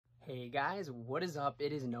Hey guys, what is up?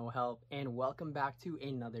 It is No Help and welcome back to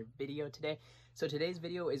another video today. So today's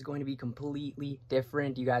video is going to be completely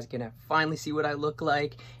different. You guys are gonna finally see what I look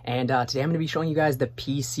like, and today I'm gonna be showing you guys the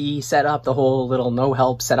PC setup, the whole little No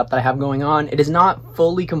Help setup that I have going on. It is not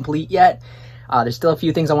fully complete yet. There's still a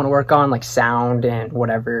few things I want to work on, like sound and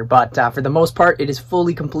whatever, but for the most part it is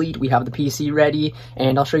fully complete. We have the PC ready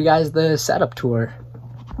and I'll show you guys the setup tour.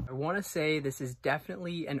 I want to say this is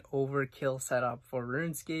definitely an overkill setup for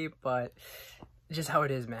Runescape, but just how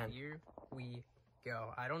it is, man. Here we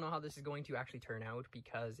go. I don't know how this is going to actually turn out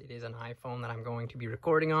because it is an iPhone that I'm going to be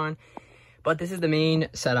recording on, but this is the main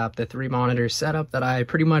setup, the 3 monitor setup that I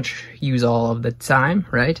pretty much use all of the time,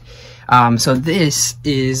 right? So this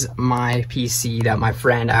is my PC that my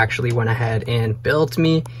friend actually went ahead and built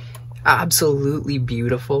me. Absolutely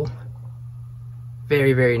beautiful.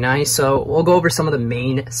 Very, very nice. So we'll go over some of the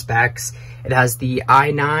main specs. It has the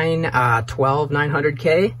i9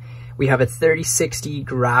 12900K. We have a 3060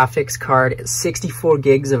 graphics card, 64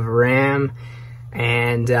 gigs of RAM,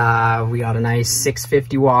 and we got a nice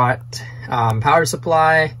 650 watt power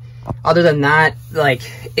supply. Other than that, like,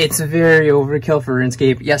 it's very overkill for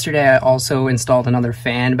RuneScape. Yesterday I also installed another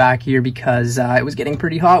fan back here because it was getting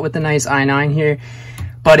pretty hot with the nice i9 here.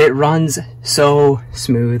 But it runs so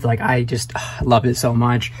smooth, like I just love it so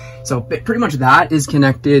much. So pretty much that is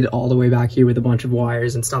connected all the way back here with a bunch of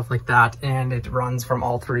wires and stuff like that, and it runs from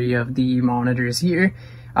all 3 of the monitors here,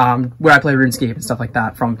 where I play RuneScape and stuff like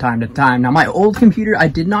that from time to time. Now my old computer I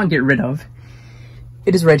did not get rid of.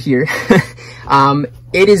 It is right here.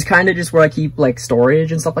 It is kind of just where I keep like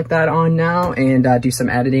storage and stuff like that on now, and do some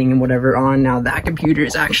editing and whatever on. Now that computer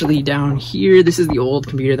is actually down here. This is the old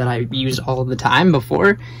computer that I used all the time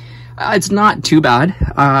before. It's not too bad.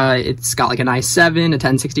 It's got like an i7, a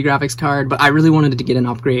 1060 graphics card, but I really wanted to get an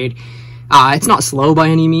upgrade. It's not slow by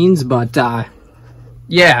any means, but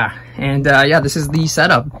yeah. And yeah, this is the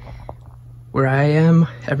setup where I am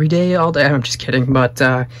every day, all day. I'm just kidding, but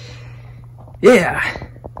yeah.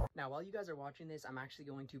 Now, while you guys are watching this, I'm actually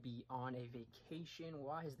going to be on a vacation.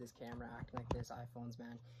 Why is this camera acting like this? iPhones,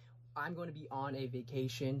 man. I'm going to be on a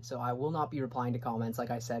vacation, so I will not be replying to comments,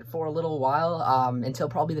 like I said, for a little while, until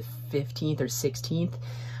probably the 15th or 16th.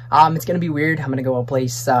 It's going to be weird. I'm going to go a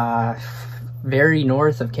place very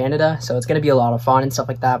north of Canada, so it's going to be a lot of fun and stuff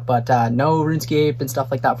like that, but no RuneScape and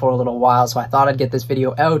stuff like that for a little while, so I thought I'd get this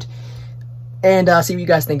video out and see what you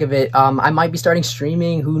guys think of it. I might be starting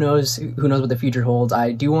streaming. Who knows what the future holds.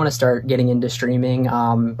 I do want to start getting into streaming.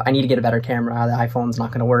 I need to get a better camera. The iPhone's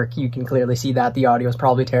not going to work. You can clearly see that. The audio is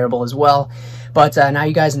probably terrible as well. But now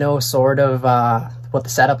you guys know sort of what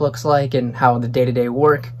the setup looks like and how the day-to-day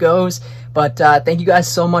work goes. But thank you guys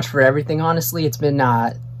so much for everything, honestly. It's been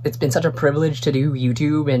such a privilege to do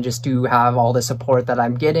YouTube and just to have all the support that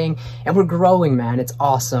I'm getting. And we're growing, man. It's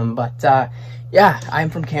awesome. But yeah, I'm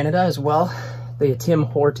from Canada as well. The Tim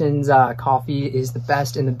Hortons coffee is the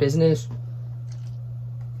best in the business.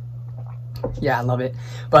 Yeah, I love it.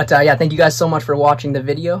 But yeah, thank you guys so much for watching the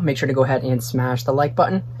video. Make sure to go ahead and smash the like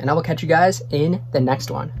button, and I will catch you guys in the next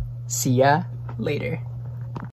one. See ya later.